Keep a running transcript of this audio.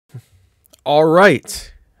All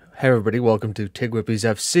right. Hey, everybody. Welcome to TGWPIS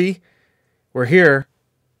FC. We're here.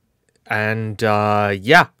 And,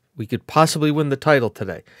 yeah, we could possibly win the title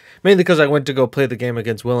today. Mainly because I went to go play the game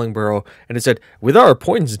against Willingboro, and it said, with our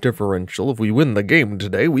points differential, if we win the game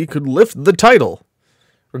today, we could lift the title.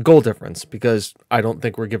 Or goal difference, because I don't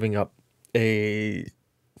think we're giving up a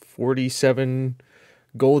 47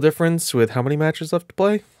 goal difference with how many matches left to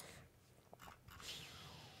play?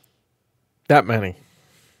 That many.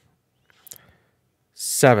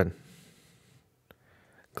 7.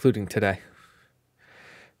 Including today.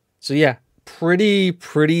 So yeah, pretty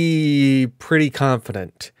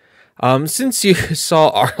confident. Since you saw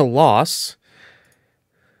our loss,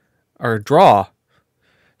 our draw,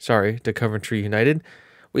 to Coventry United,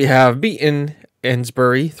 we have beaten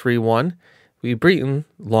Ensbury 3-1. We've beaten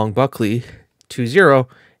Long Buckley 2-0.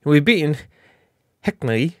 And we've beaten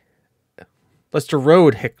Hickney, Leicester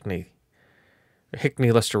Road Hickney.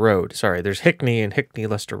 Hickney, Leicester Road. Sorry, there's Hickney and Hickney,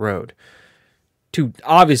 Leicester Road. Two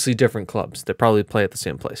obviously different clubs that probably play at the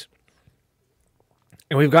same place.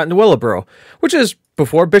 And we've gotten to Willowborough, which is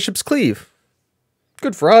before Bishop's Cleeve.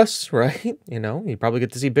 Good for us, right? You know, you probably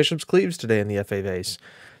get to see Bishop's Cleeves today in the FA Vase.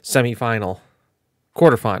 Semi-final.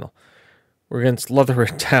 Quarterfinal. We're against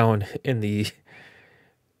Lotherham Town in the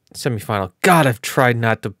semi-final. God, I've tried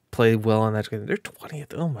not to play well on that game. They're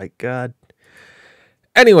 20th. Oh, my God.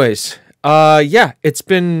 Anyways, yeah, it's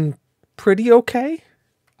been pretty okay.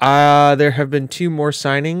 There have been 2 more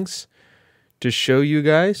signings to show you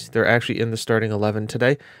guys. They're actually in the starting 11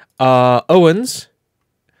 today. Owens,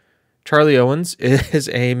 Charlie Owens, is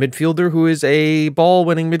a midfielder who is a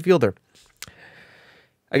ball-winning midfielder.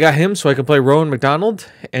 I got him so I can play Rowan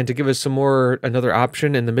McDonald and to give us another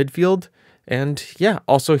option in the midfield. And yeah,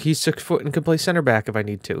 also he's 6 foot and can play center back if I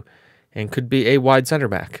need to, and could be a wide center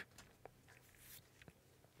back.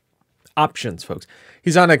 Options, folks.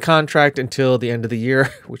 He's on a contract until the end of the year,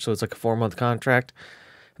 which was like a 4-month contract.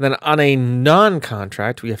 And then on a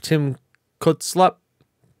non-contract, we have Tim Kutzlup,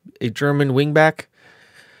 a German wingback.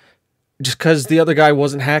 Just because the other guy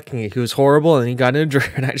wasn't hacking it. He was horrible and he got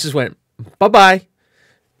injured. And I just went, bye-bye.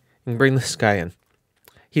 And bring this guy in.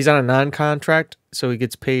 He's on a non-contract, so he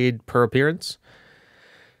gets paid per appearance.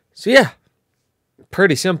 So yeah,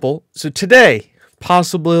 pretty simple. So today,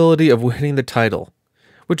 possibility of winning the title,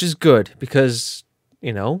 which is good because,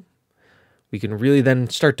 you know, we can really then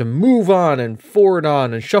start to move on and forward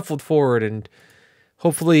on and shuffle forward and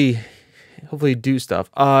hopefully do stuff.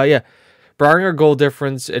 Yeah, barring our goal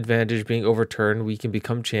difference advantage being overturned, we can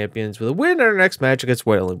become champions with a win in our next match against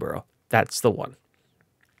Willingboro. That's the one.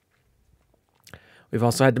 We've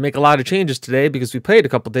also had to make a lot of changes today because we played a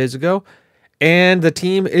couple days ago, and the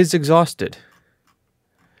team is exhausted.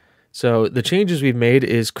 So the changes we've made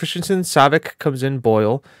is Christensen, Savic comes in,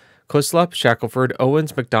 Boyle, Kuslep, Shackelford,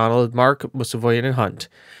 Owens, McDonald, Mark, Musavoyan, and Hunt.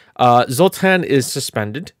 Zoltan is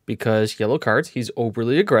suspended because yellow cards. He's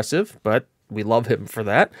overly aggressive, but we love him for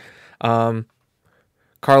that. Karlovic,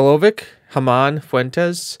 Haman,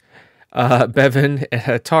 Fuentes, Bevan, and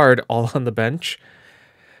Hatard all on the bench.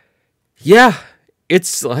 Yeah,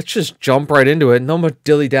 let's just jump right into it. No more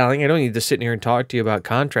dilly-dallying. I don't need to sit here and talk to you about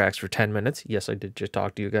contracts for 10 minutes. Yes, I did just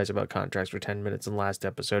talk to you guys about contracts for 10 minutes in the last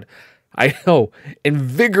episode. I know.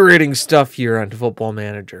 Invigorating stuff here on Football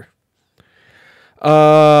Manager.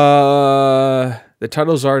 The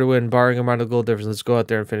titles are to win, barring amount of goal difference. Let's go out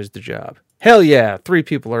there and finish the job. Hell yeah. 3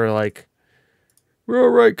 people are like, we're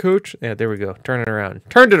all right, coach. Yeah, there we go. Turn it around.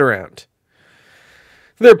 Turned it around.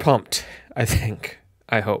 They're pumped, I think.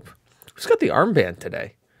 I hope. Who's got the armband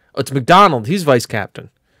today? Oh, it's McDonald. He's vice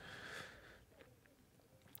captain.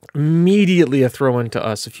 Immediately a throw in to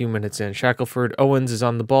us a few minutes in. Shackelford Owens is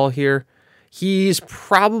on the ball here. He's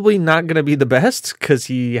probably not going to be the best because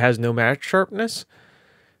he has no match sharpness.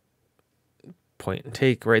 Point and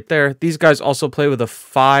take right there. These guys also play with a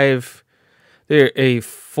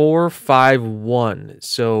 4-5-1.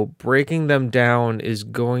 So breaking them down is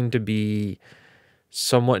going to be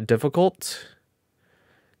somewhat difficult,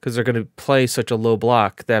 because they're going to play such a low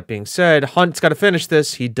block. That being said, Hunt's got to finish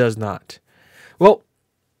this. He does not. Well,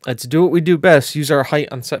 let's do what we do best. Use our height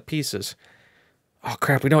on set pieces. Oh,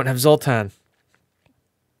 crap. We don't have Zoltan.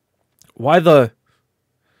 Why the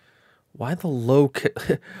low...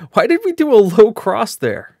 Why did we do a low cross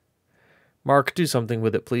there? Mark, do something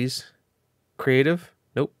with it, please. Creative?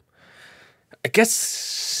 Nope. I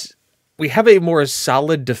guess... we have a more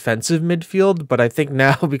solid defensive midfield, but I think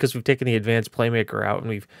now, because we've taken the advanced playmaker out and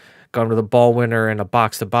we've gone with a ball winner and a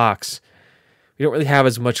box-to-box, we don't really have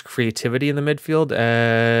as much creativity in the midfield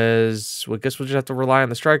as... well, I guess we'll just have to rely on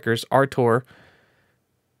the strikers. Artur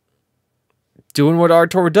doing what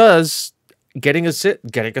Artur does. getting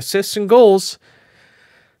assists and goals.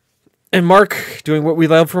 And Mark doing what we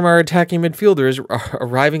love from our attacking midfielders,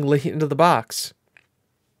 arriving late into the box.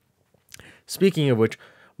 Speaking of which,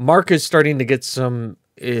 Mark is starting to get some...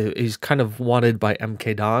 He's kind of wanted by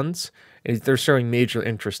MK Dons, and they're showing major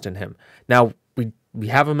interest in him. Now, we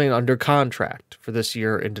have him under contract for this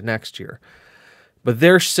year into next year. But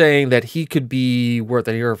they're saying that he could be worth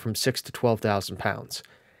anywhere from £6,000 to £12,000.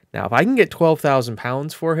 Now, if I can get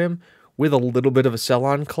 £12,000 for him with a little bit of a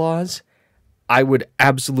sell-on clause, I would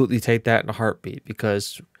absolutely take that in a heartbeat,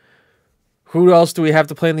 because who else do we have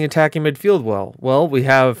to play in the attacking midfield? Well,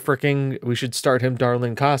 we should start him,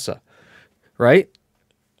 Darlin Kasa, right?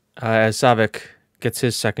 As Savic gets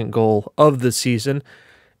his second goal of the season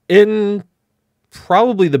in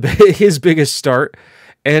probably his biggest start,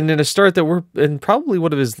 and in a start in probably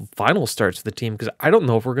one of his final starts for the team, because I don't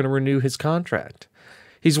know if we're going to renew his contract.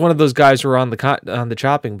 He's one of those guys who are on the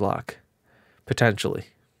chopping block, potentially.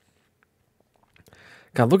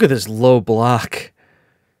 God, look at this low block.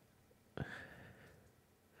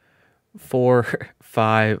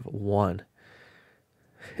 4-5-1.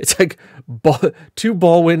 It's like two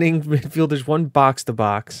ball-winning midfielders, one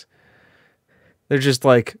box-to-box. They're just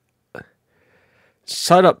like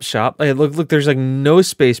set up shop. Hey, look, there's like no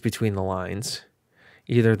space between the lines.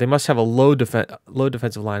 Either they must have a low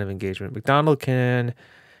defensive line of engagement. McDonald can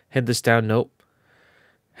head this down. Nope.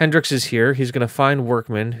 Hendricks is here. He's going to find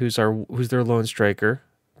Workman, who's their lone striker.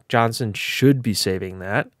 Johnson should be saving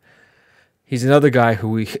that. He's another guy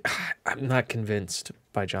who I'm not convinced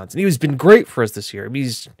by Johnson. He's been great for us this year.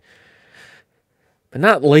 But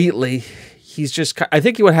not lately. I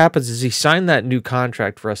think what happens is he signed that new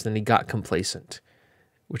contract for us, and then he got complacent,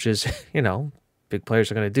 which is, big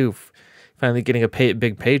players are going to do. Finally getting a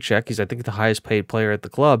big paycheck. He's, I think, the highest paid player at the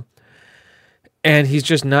club, and he's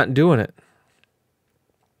just not doing it.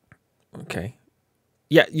 Okay.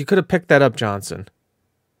 Yeah, you could have picked that up, Johnson.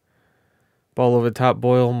 Ball over the top,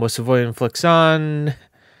 Boyle. Mosavoyan flicks on.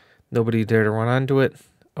 Nobody dared to run onto it.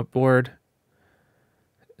 Upboard.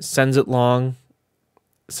 Sends it long.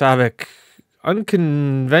 Savic,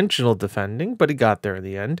 unconventional defending, but he got there in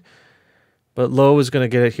the end. But Lowe is going to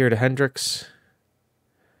get it here to Hendricks.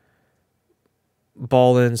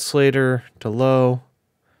 Ball in, Slater to Lowe.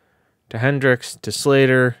 To Hendricks, to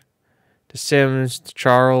Slater. To Sims, to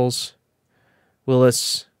Charles.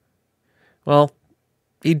 Willis. Well,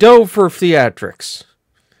 he dove for theatrics.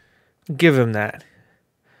 Give him that.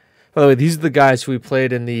 By the way, these are the guys who we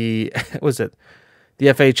played in the,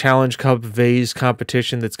 the FA Challenge Cup vase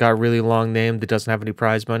competition that's got a really long name that doesn't have any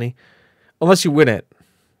prize money. Unless you win it.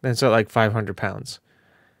 Then it's at like £500.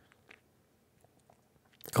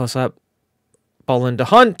 Close up. Ball into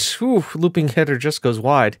Hunt. Ooh, looping header just goes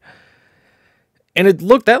wide. And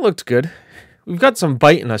that looked good. We've got some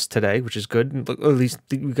bite in us today, which is good. At least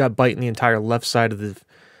we've got bite in the entire left side of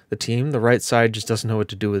the team. The right side just doesn't know what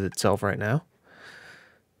to do with itself right now.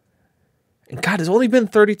 And God, it's only been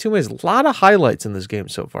 32 minutes. A lot of highlights in this game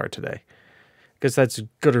so far today. I guess that's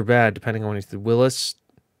good or bad, depending on when you see Willis.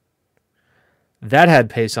 That had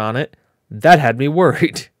pace on it. That had me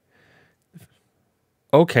worried.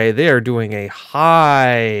 Okay, they are doing a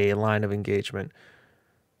high line of engagement.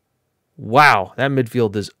 Wow, that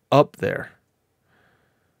midfield is up there.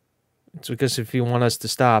 It's because if you want us to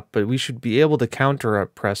stop, but we should be able to counter a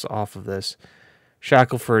press off of this.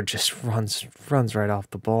 Shackelford just runs right off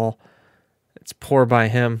the ball. It's poor by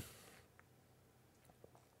him.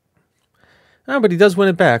 Oh, but he does win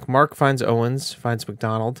it back. Mark finds Owens, finds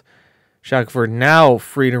McDonald. Shackelford now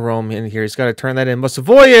free to roam in here. He's got to turn that in.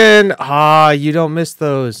 Mosavoyan! Ah, you don't miss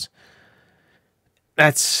those.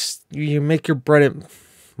 You make your bread at,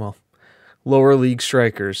 lower league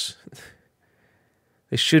strikers.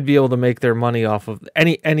 They should be able to make their money off of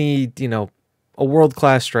any a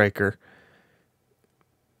world-class striker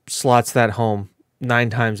slots that home 9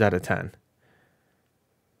 times out of 10.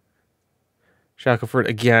 Shackelford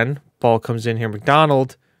again. Ball comes in here.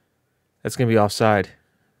 McDonald. That's going to be offside.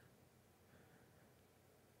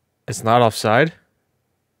 It's not offside.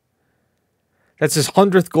 That's his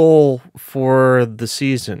 100th goal for the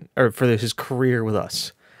season, or for his career with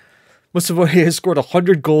us. Mosavoyan has scored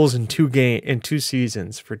 100 goals in 2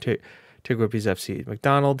 seasons for TGWPIS FC.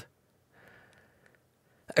 McDonald.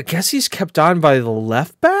 I guess he's kept on by the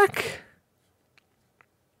left back.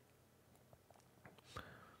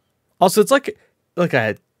 Also, it's like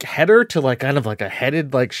a header to kind of like a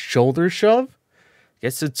headed shoulder shove. I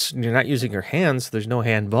guess you're not using your hands, so there's no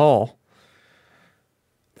handball.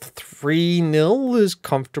 3-0 is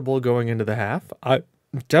comfortable going into the half. I'm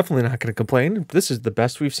definitely not going to complain. This is the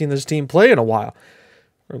best we've seen this team play in a while.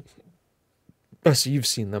 Or best you've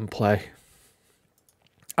seen them play.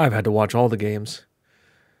 I've had to watch all the games.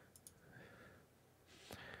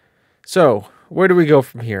 So, where do we go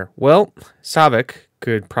from here? Well, Savik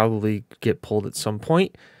could probably get pulled at some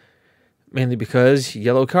point, mainly because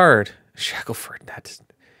yellow card. Shackelford, that's...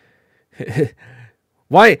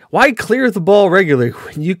 Why clear the ball regularly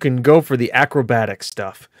when you can go for the acrobatic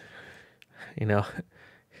stuff? You know,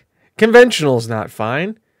 conventional's not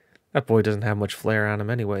fine. That boy doesn't have much flair on him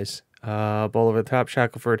anyways. Ball over the top,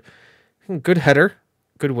 Shackelford. Good header.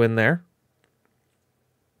 Good win there.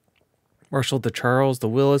 Marshall to Charles, the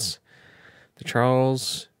Willis. To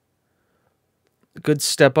Charles. Good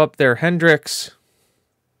step up there, Hendricks.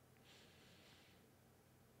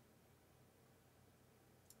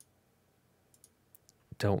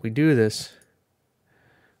 Don't we do this?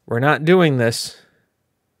 We're not doing this.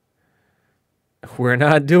 We're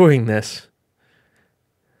not doing this.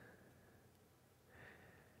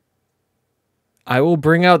 I will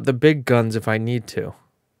bring out the big guns if I need to.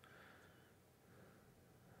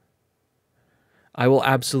 I will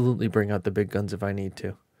absolutely bring out the big guns if I need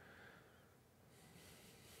to.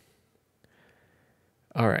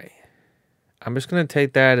 All right. I'm just going to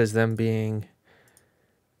take that as them being...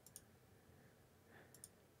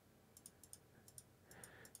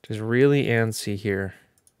 just really antsy here.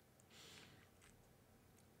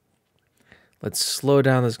 Let's slow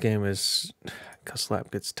down this game as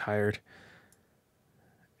Kuslap gets tired.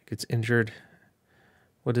 Gets injured.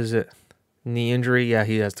 What is it? Knee injury? Yeah,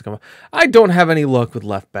 he has to come up. I don't have any luck with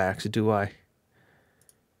left backs, do I?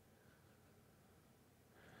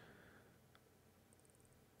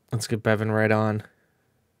 Let's get Bevan right on.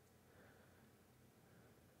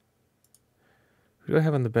 Who do I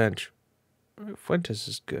have on the bench? Fuentes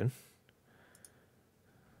is good.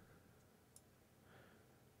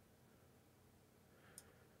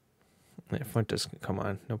 Yeah, Fuentes can come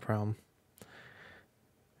on, no problem.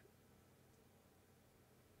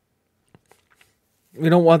 We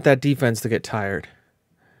don't want that defense to get tired.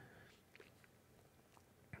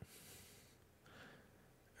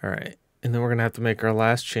 All right. And then we're going to have to make our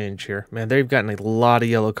last change here. Man, they've gotten a lot of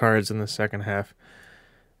yellow cards in the second half.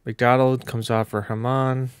 McDonald comes off for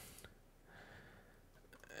Haman.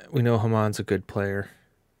 We know Haman's a good player.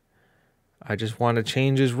 I just want to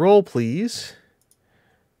change his role, please.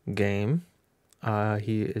 Game.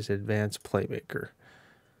 He is advanced playmaker.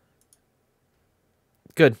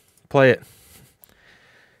 Good. Play it.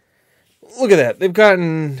 Look at that. They've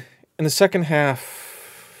gotten, in the second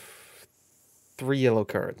half, 3 yellow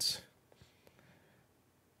cards.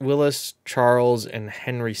 Willis, Charles, and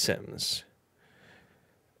Henry Sims.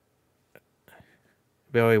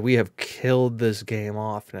 Boy, we have killed this game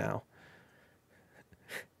off now.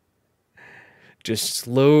 Just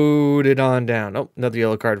slowed it on down. Oh, another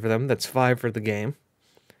yellow card for them. That's 5 for the game.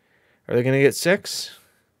 Are they going to get 6?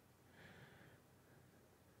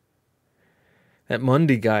 That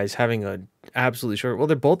Mundy guy's having a absolutely short... Well,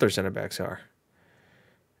 they're both their center backs are.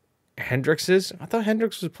 Hendricks is? I thought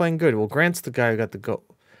Hendricks was playing good. Well, Grant's the guy who got the goal.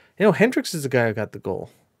 You know, Hendricks is the guy who got the goal.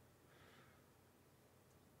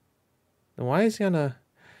 Then why is he on a...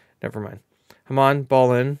 Never mind. Come on,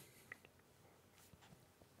 ball in.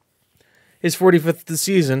 His 45th of the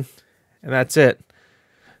season. And that's it.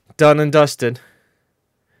 Done and dusted.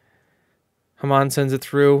 Haman sends it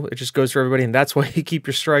through. It just goes for everybody. And that's why you keep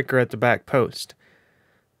your striker at the back post.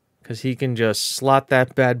 Because he can just slot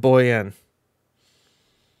that bad boy in.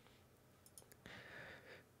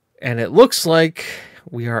 And it looks like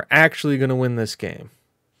we are actually going to win this game.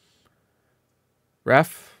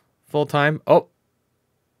 Ref, full time. Oh,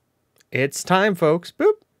 it's time, folks.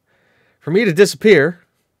 Boop. For me to disappear.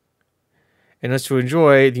 And us to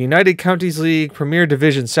enjoy the United Counties League Premier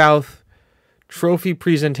Division South trophy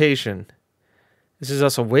presentation. This is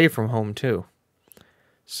us away from home, too.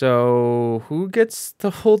 So, who gets to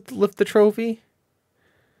lift the trophy?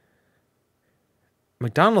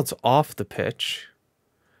 McDonald's off the pitch.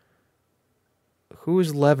 Who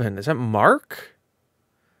is Levin? Is that Mark?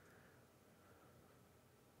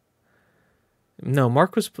 No,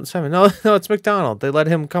 Mark was 7. No, it's McDonald. They let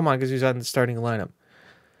him come on because he's on the starting lineup.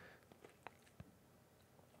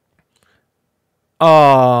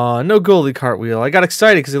 Oh, no goalie cartwheel. I got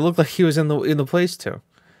excited because it looked like he was in the place too.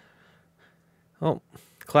 Oh,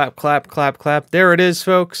 clap, clap, clap, clap. There it is,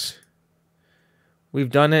 folks.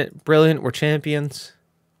 We've done it. Brilliant. We're champions.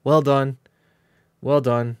 Well done. Well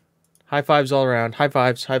done. High fives all around. High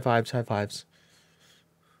fives, high fives, high fives.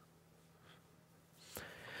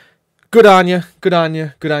 Good on you. Good on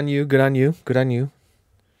you. Good on you. Good on you. Good on you.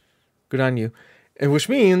 Good on you. And which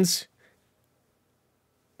means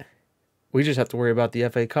we just have to worry about the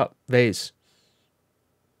FA Cup. Vase.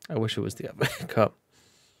 I wish it was the FA Cup.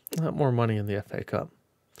 A lot more money in the FA Cup.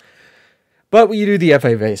 But we do the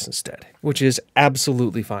FA base instead, which is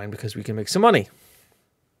absolutely fine because we can make some money.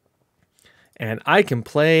 And I can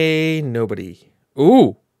play nobody.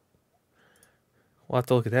 Ooh. We'll have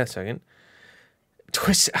to look at that a second.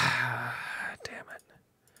 Twist. Damn it.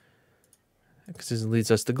 Because this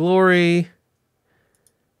leads us to glory.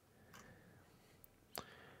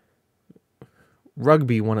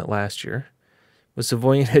 Rugby won it last year.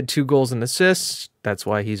 Savoyan had 2 goals and assists. That's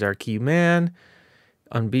why he's our key man.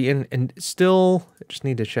 Unbeaten. And still, I just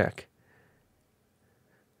need to check.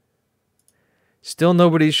 Still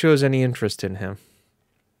nobody shows any interest in him.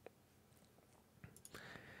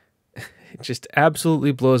 It just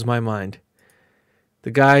absolutely blows my mind.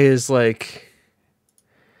 The guy is like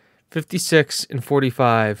 56 and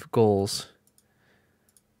 45 goals.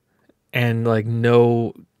 And like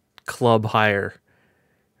no club hire.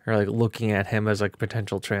 Or like looking at him as like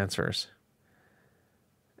potential transfers.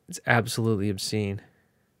 It's absolutely obscene.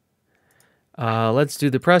 Let's do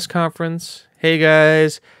the press conference. Hey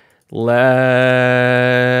guys, left.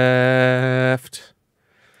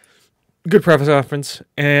 Good press conference.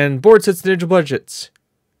 And board sets the digital budgets.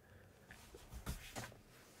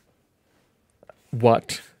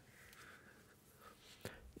 What?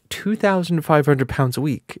 £2,500 a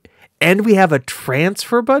week. And we have a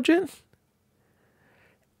transfer budget?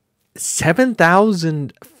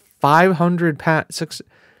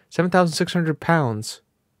 7,600 pounds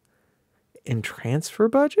in transfer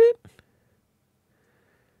budget.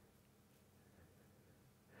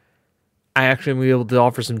 I actually will be able to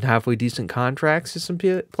offer some halfway decent contracts to some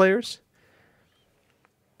players.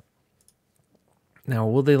 Now,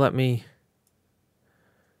 will they let me?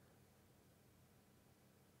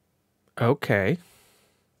 Okay.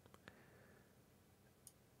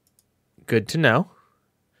 Good to know.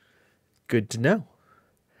 Good to know.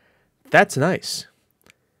 That's nice.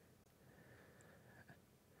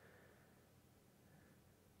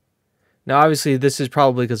 Now, obviously, this is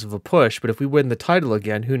probably because of a push, but if we win the title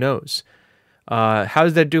again, who knows? How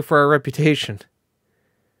does that do for our reputation?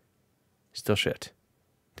 Still shit.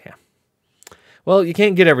 Damn. Well, you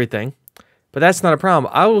can't get everything, but that's not a problem.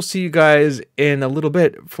 I will see you guys in a little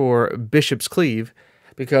bit for Bishop's Cleave,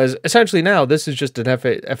 because essentially now this is just an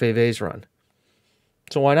FA Vase run.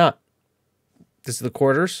 So why not? This is the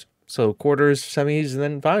quarters. So quarters, semis, and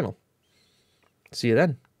then final. See you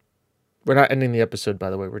then. We're not ending the episode,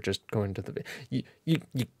 by the way. We're just going to the... You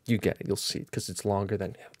get it. You'll see it because it's longer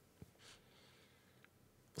than...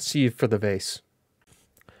 See you for the vase.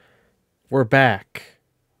 We're back.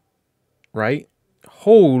 Right?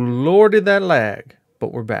 Oh, Lord, did that lag.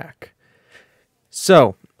 But we're back.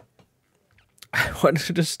 So, I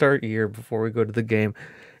wanted to start here before we go to the game.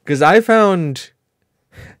 Because I found...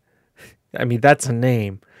 I mean, that's a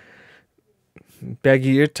name.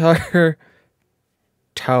 Bagirtar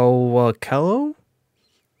Tawakello?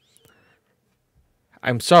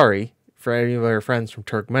 I'm sorry for any of our friends from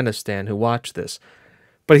Turkmenistan who watch this.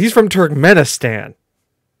 But he's from Turkmenistan.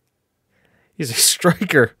 He's a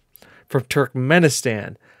striker from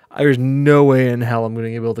Turkmenistan. There's no way in hell I'm going to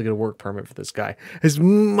be able to get a work permit for this guy. As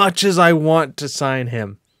much as I want to sign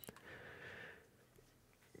him.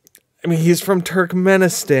 I mean, he's from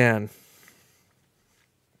Turkmenistan.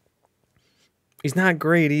 He's not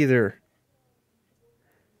great either.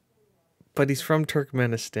 But he's from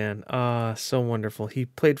Turkmenistan. Ah, so wonderful. He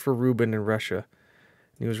played for Rubin in Russia.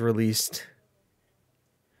 He was released.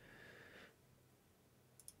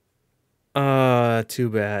 Too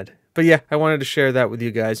bad. But yeah, I wanted to share that with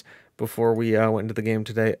you guys before we went into the game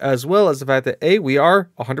today. As well as the fact that, A, we are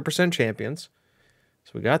 100% champions.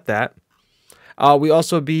 So we got that. We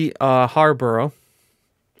also beat Harborough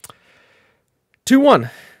 2-1.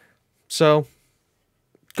 So,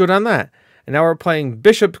 good on that. And now we're playing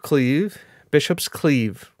Bishop's Cleave. Bishop's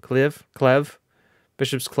Cleave. Cleave.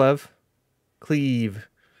 There's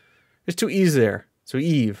 2 E's there. So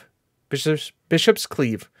Eve. Bishop's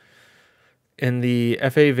Cleave. In the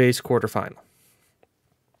FA Vase quarterfinal.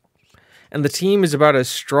 And the team is about as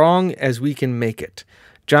strong as we can make it.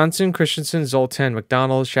 Johnson, Christensen, Zoltan,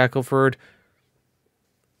 McDonald, Shackelford.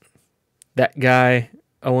 That guy.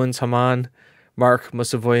 Owens, Haman, Mark,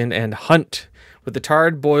 Musavoyan, and Hunt. With the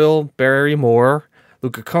Tard, Boyle, Barry Moore,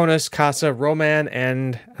 Lukakonis, Kasa, Roman,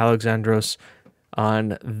 and Alexandros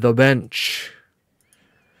on the bench.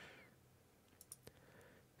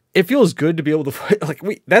 It feels good to be able to fight. Like,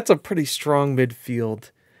 that's a pretty strong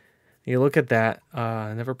midfield. You look at that.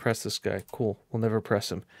 Never press this guy. Cool. We'll never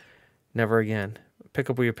press him. Never again. Pick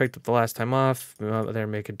up where you picked up the last time off. Move out there,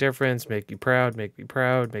 make a difference. Make you proud. Make me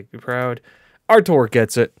proud. Make me proud. Artur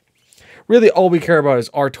gets it. Really, all we care about is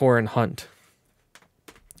Artur and Hunt.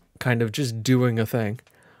 Kind of just doing a thing.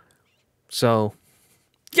 So,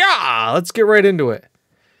 yeah, let's get right into it.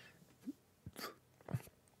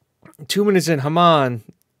 2 minutes in, Haman.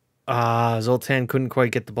 Zoltan couldn't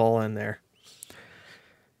quite get the ball in there.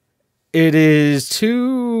 It is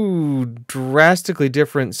two drastically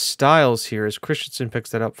different styles here as Christensen picks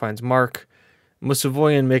that up, finds Mark.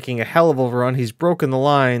 Musavoyan making a hell of a run. He's broken the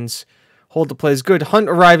lines. Hold the play is good. Hunt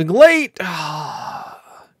arriving late.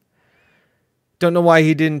 Don't know why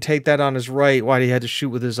he didn't take that on his right, why he had to shoot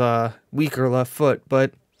with his weaker left foot,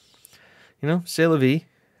 but, you know, c'est la vie.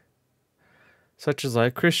 Such as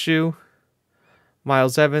like Chris Shue,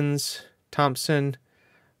 Miles Evans, Thompson,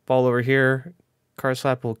 ball over here.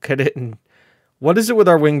 Carslap will get it. And what is it with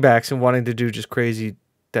our wingbacks and wanting to do just crazy?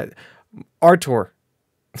 That Artur,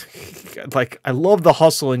 like, I love the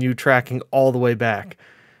hustle in you tracking all the way back,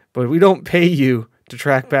 but we don't pay you to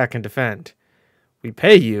track back and defend. We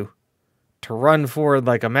pay you to run forward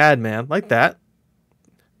like a madman, like that.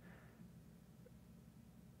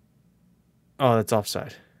 Oh, that's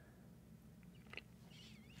offside.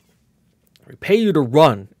 We pay you to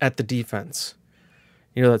run at the defense.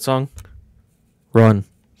 You know that song? Run.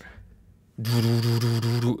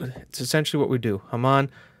 It's essentially what we do. Haman.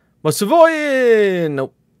 Musavoyan!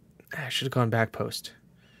 Nope. I should have gone back post.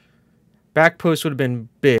 Back post would have been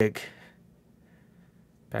big.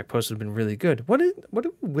 Back post would have been really good. What did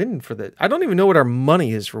we win for this? I don't even know what our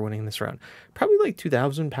money is for winning this round. Probably like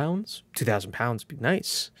 £2,000. £2,000 would be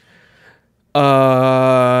nice.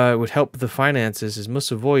 It would help the finances as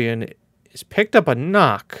Musavoyan is picked up a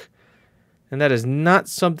knock. And that is not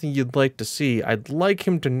something you'd like to see. I'd like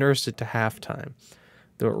him to nurse it to halftime.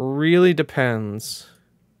 Though it really depends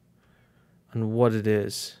on what it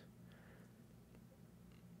is.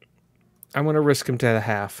 I'm going to risk him to the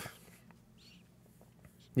half.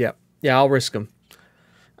 Yeah, I'll risk him.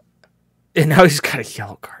 And now he's got a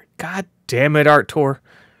yellow card. God damn it, Artur.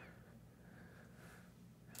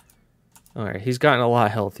 All right, he's gotten a lot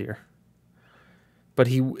healthier. But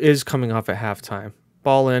he is coming off at halftime.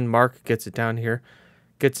 Ball in. Mark gets it down here.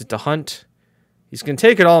 Gets it to Hunt. He's going to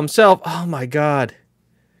take it all himself. Oh, my God.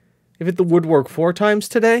 He hit the woodwork 4 times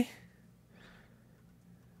today?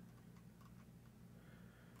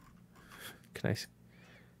 Can I...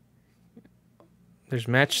 There's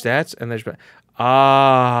match stats and there's...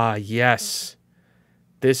 Ah, yes.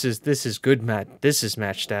 This is good match. This is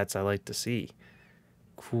match stats I like to see.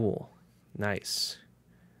 Cool. Nice.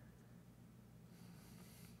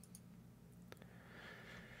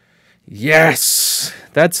 Yes,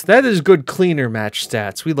 that is good cleaner match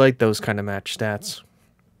stats. We like those kind of match stats.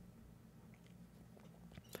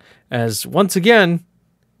 As once again,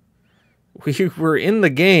 we're in the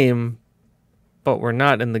game, but we're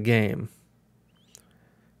not in the game.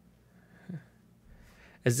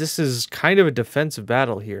 As this is kind of a defensive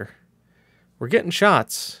battle here. We're getting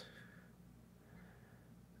shots.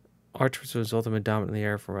 Archer was ultimate dominant in the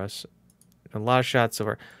air for us. A lot of shots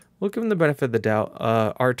over. We'll give him the benefit of the doubt.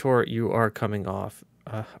 Artur, you are coming off.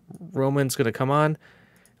 Roman's going to come on.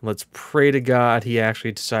 Let's pray to God he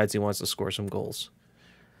actually decides he wants to score some goals.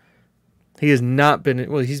 He has not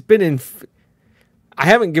been... Well, he's been in... I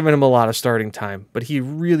haven't given him a lot of starting time, but he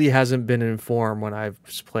really hasn't been in form when I've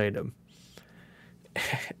played him.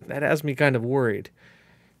 That has me kind of worried.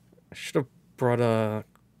 I should have brought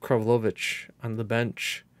Kravlovich on the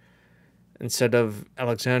bench instead of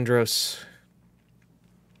Alexandros.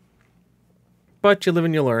 But you live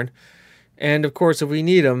and you learn. And, of course, if we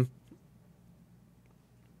need him,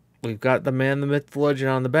 we've got the man, the myth, the legend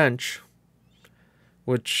on the bench,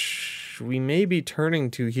 which we may be turning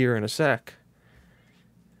to here in a sec.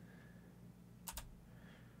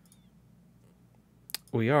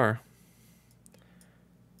 We are.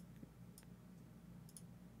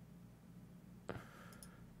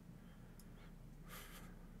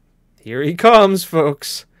 Here he comes,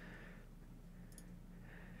 folks.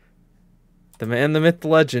 The man, the myth, the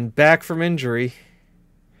legend, back from injury.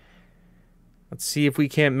 Let's see if we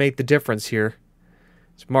can't make the difference here.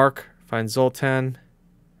 It's Mark, finds Zoltan.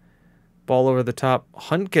 Ball over the top.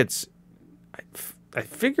 Hunt gets... I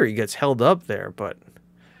figure he gets held up there, but...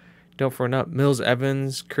 Don't throw it up. Mills,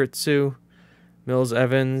 Evans, Kurtzu. Mills,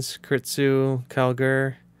 Evans, Kurtzu,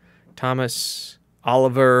 Calger, Thomas,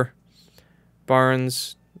 Oliver,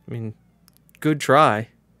 Barnes. I mean, good try.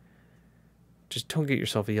 Just don't get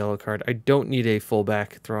yourself a yellow card. I don't need a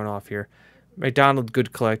fullback thrown off here. McDonald,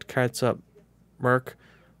 good collect. Cuts up. Merck.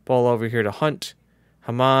 Ball over here to Hunt.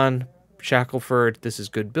 Haman. Shackelford. This is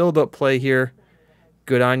good build-up play here.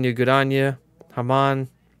 Good on you. Good on you. Haman.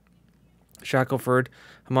 Shackelford.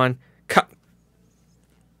 Haman. Cut.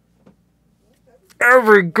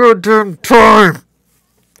 Every goddamn time.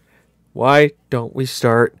 Why don't we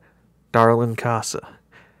start Darlin Kasa.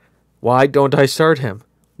 Why don't I start him?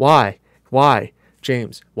 Why? Why?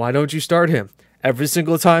 James, why don't you start him? Every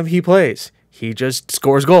single time he plays, he just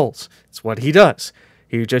scores goals. It's what he does.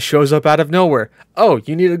 He just shows up out of nowhere. Oh,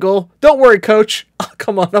 you need a goal? Don't worry, coach. I'll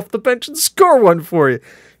come on off the bench and score one for you.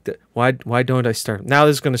 Why don't I start? Now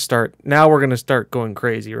this is going to start. Now we're going to start going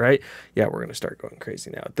crazy, right? Yeah, we're going to start going crazy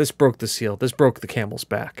now. This broke the seal. This broke the camel's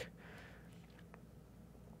back.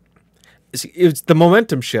 It's the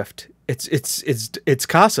momentum shift. It's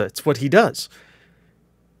Kasa. It's what he does.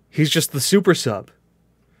 He's just the super sub.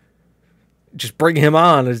 Just bring him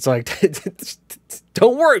on. It's like,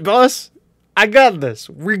 don't worry, boss. I got this.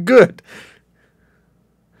 We're good.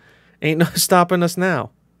 Ain't no stopping us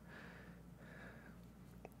now.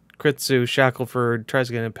 Kritsu, Shackelford, tries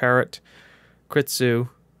to get in Parrott. Kritsu,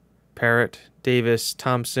 Parrott, Davis,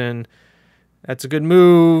 Thompson. That's a good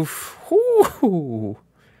move. Woo.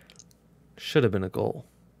 Should have been a goal.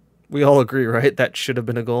 We all agree, right? That should have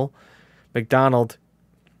been a goal. McDonald.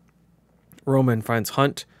 Roman finds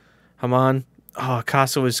Hunt. Haman. Oh,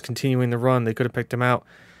 Kasa was continuing the run. They could have picked him out.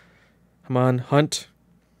 Haman, Hunt.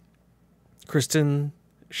 Kristen,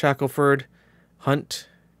 Shackelford. Hunt,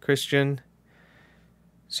 Christian.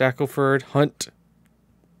 Shackelford, Hunt.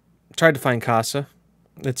 Tried to find Kasa.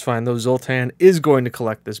 It's fine, though. Zoltan is going to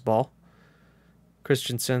collect this ball.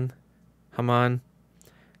 Christensen, Haman,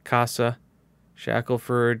 Kasa.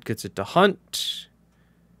 Shackelford gets it to Hunt.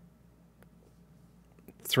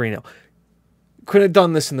 3-0. Could have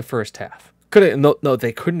done this in the first half. Could have no,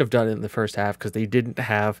 they couldn't have done it in the first half because they didn't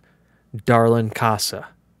have Darlin Kasa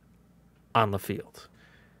on the field.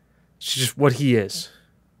 It's just what he is.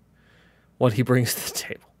 What he brings to the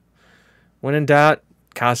table. When in doubt,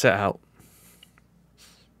 Kasa out.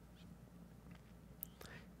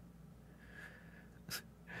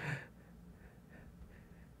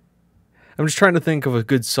 I'm just trying to think of a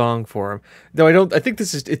good song for him. Though I think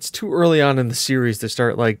it's too early on in the series to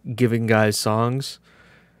start like giving guys songs.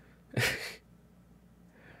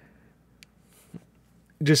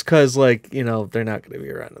 Just cause like, you know, they're not going to be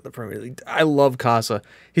around in the Premier League. I love Kasa.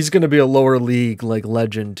 He's going to be a lower league like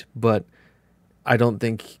legend, but I don't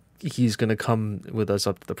think he's going to come with us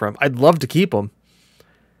up to the Prem. I'd love to keep him.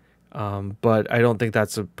 But I don't think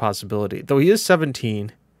that's a possibility. Though he is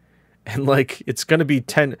 17. And, like, it's going to be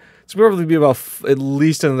 10... It's probably be about at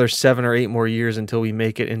least another 7 or 8 more years until we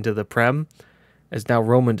make it into the Prem. As now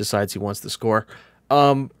Roman decides he wants to score.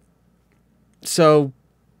 So...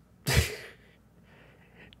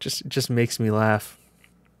 just makes me laugh.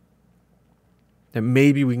 And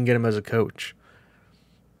maybe we can get him as a coach.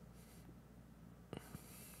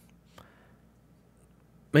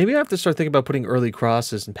 Maybe I have to start thinking about putting early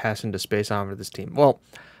crosses and pass into space on for this team. Well...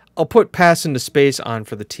 I'll put pass into space on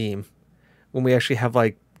for the team when we actually have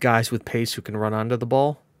like guys with pace who can run onto the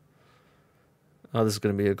ball. Oh, this is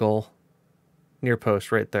going to be a goal. Near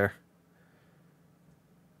post right there.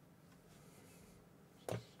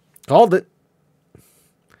 Called it.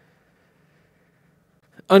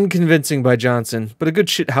 Unconvincing by Johnson, but a good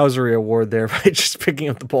shithousery award there by just picking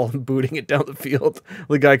up the ball and booting it down the field.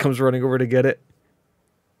 The guy comes running over to get it.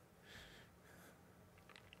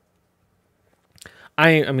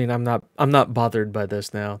 I mean, I'm not bothered by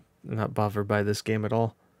this now. I'm not bothered by this game at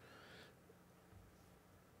all.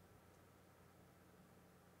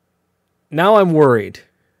 Now I'm worried.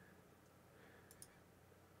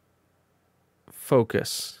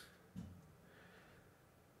 Focus.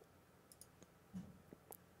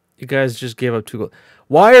 You guys just gave up 2 goals.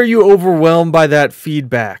 Why are you overwhelmed by that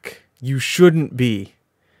feedback? You shouldn't be.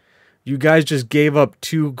 You guys just gave up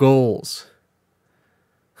 2 goals.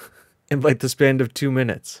 In like the span of 2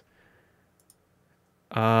 minutes.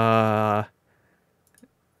 It's a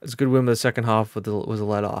good win, but the second half was a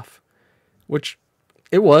let off. Which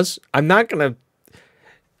it was. I'm not going to...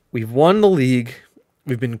 We've won the league.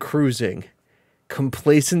 We've been cruising.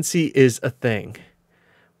 Complacency is a thing.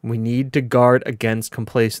 We need to guard against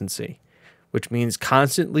complacency. Which means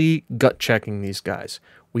constantly gut-checking these guys.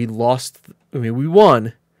 We lost... I mean, we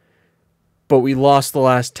won. But we lost the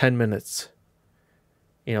last 10 minutes.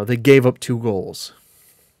 You know, they gave up 2 goals.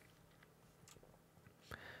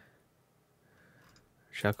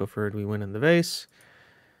 Shackelford, we win in the vase.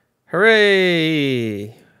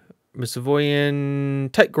 Hooray!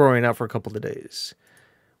 Savoyan, tight groin out for a couple of days.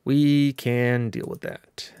 We can deal with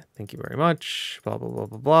that. Thank you very much. Blah, blah, blah,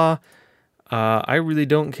 blah, blah. I really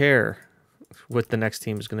don't care what the next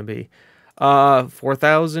team is going to be.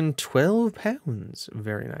 4,012 pounds.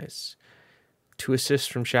 Very nice. 2 assists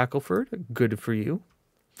from Shackelford. Good for you.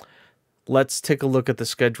 Let's take a look at the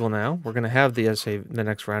schedule now. We're going to have the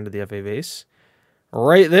next round of the FA Base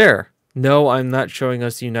right there. No, I'm not showing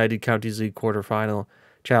us the United Counties League quarterfinal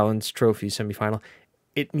challenge trophy semifinal.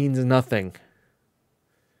 It means nothing.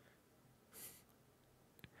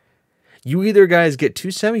 You either guys get 2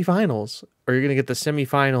 semifinals, or you're going to get the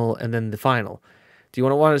semifinal and then the final. Do you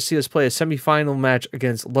want to see us play a semifinal match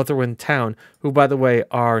against Lutherwin Town, who, by the way,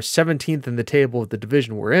 are 17th in the table of the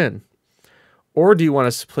division we're in? Or do you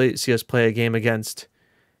want to see us play a game against...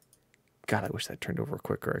 God, I wish that turned over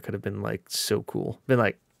quicker. I could have been, like, so cool. Been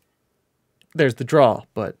like, there's the draw,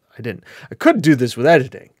 but I didn't. I could do this with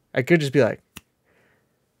editing. I could just be like,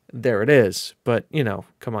 there it is. But, you know,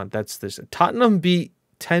 come on, that's this. Tottenham beat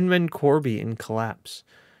 10-man Corby in collapse.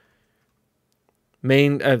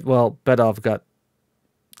 Well, Bedov got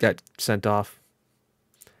sent off.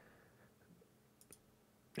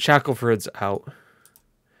 Shackelford's out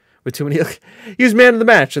with too many. He was man of the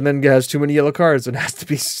match, and then has too many yellow cards and has to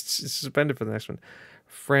be suspended for the next one.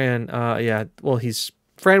 Fran, yeah, well,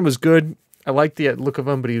 Fran was good. I like the look of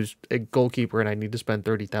him, but he was a goalkeeper, and I need to spend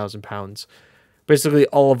 £30,000. Basically,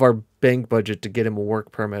 all of our bank budget to get him a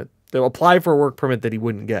work permit. They'll apply for a work permit that he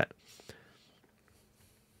wouldn't get.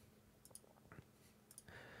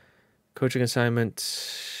 Coaching assignment.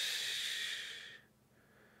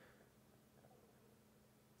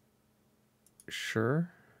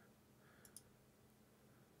 Sure.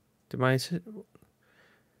 I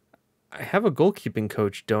have a goalkeeping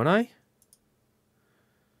coach, don't I?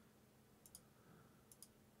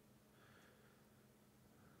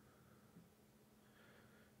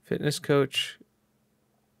 Fitness coach.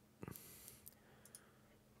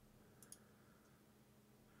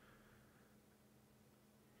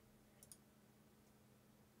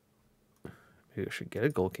 Maybe I should get a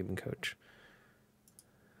goalkeeping coach.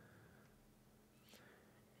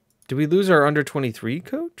 Did we lose our under-23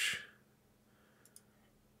 coach?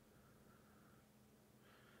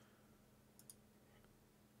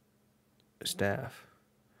 Staff.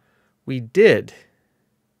 We did.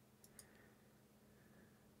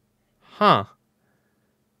 Huh.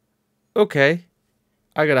 Okay.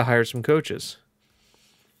 I gotta hire some coaches.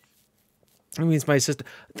 That means my assistant...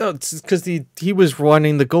 No, it's because he was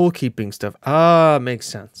running the goalkeeping stuff. Ah, makes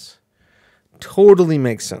sense. Totally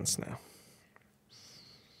makes sense now.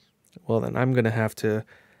 Well, then I'm going to have to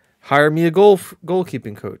hire me a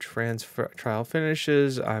goalkeeping coach. Fran's trial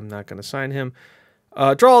finishes. I'm not going to sign him.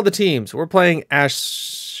 Draw all the teams. We're playing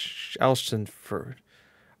Alstonford.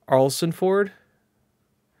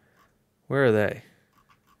 Where are they?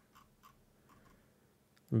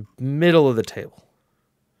 Middle of the table.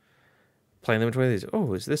 Playing them in 20 days.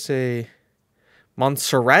 Oh, is this a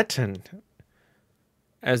Montserratin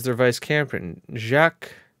as their vice captain?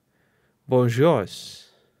 Jacques Bourgeois.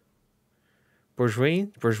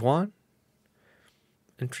 Bourgeois?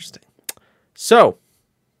 Interesting. So,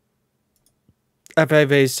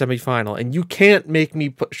 FIVA's semifinal. And you can't make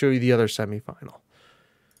me show you the other semifinal.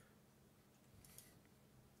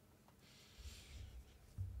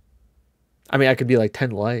 I mean, I could be like 10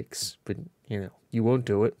 likes, but, you know, you won't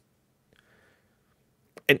do it.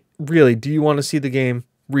 And really, do you want to see the game?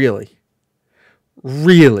 Really?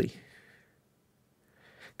 Really?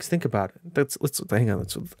 Because think about it. Let's hang on.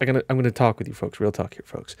 I'm gonna talk with you folks. Real talk here,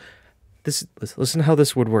 folks. Listen how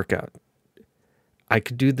this would work out. I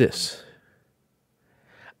could do this.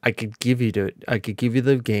 I could give you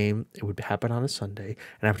the game. It would happen on a Sunday,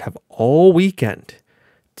 and I would have all weekend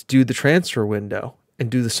to do the transfer window and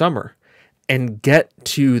do the summer, and get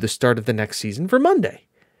to the start of the next season for Monday.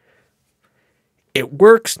 It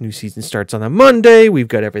works. New season starts on a Monday. We've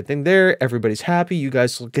got everything there. Everybody's happy. You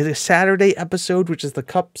guys will get a Saturday episode, which is the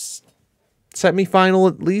Cup's semifinal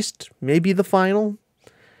at least. Maybe the final.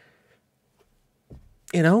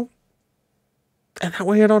 You know? And that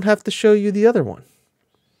way I don't have to show you the other one.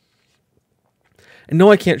 And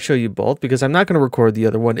no, I can't show you both because I'm not going to record the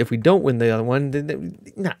other one. If we don't win the other one, then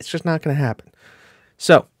it's just not going to happen.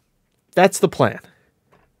 So, that's the plan.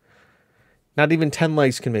 Not even 10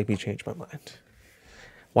 likes can make me change my mind.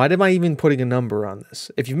 Why am I even putting a number on this?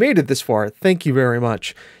 If you made it this far, thank you very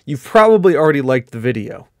much. You've probably already liked the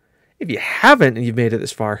video. If you haven't and you've made it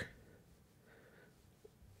this far,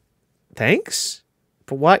 thanks.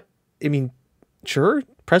 But what? I mean, sure,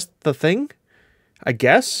 press the thing, I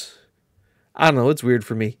guess. I don't know, it's weird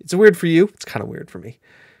for me. It's weird for you. It's kind of weird for me.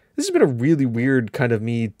 This has been a really weird kind of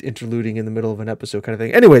me interluding in the middle of an episode kind of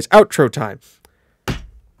thing. Anyways, outro time.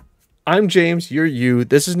 I'm James, you're you.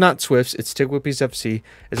 This is not Swifts, it's TGWPIS FC.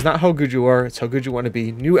 It's not how good you are, it's how good you want to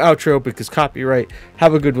be. New outro because copyright.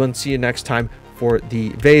 Have a good one. See you next time for the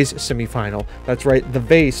Vase semifinal. That's right, the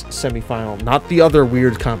Vase semifinal, not the other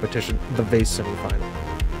weird competition. The Vase semifinal.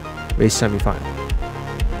 Vase semifinal.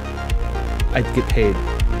 I'd get paid.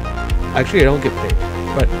 Actually, I don't get paid,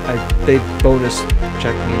 but they bonus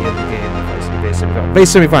check me in the game if I base semifinal.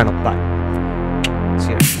 Base semifinal. Bye.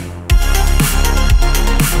 See ya.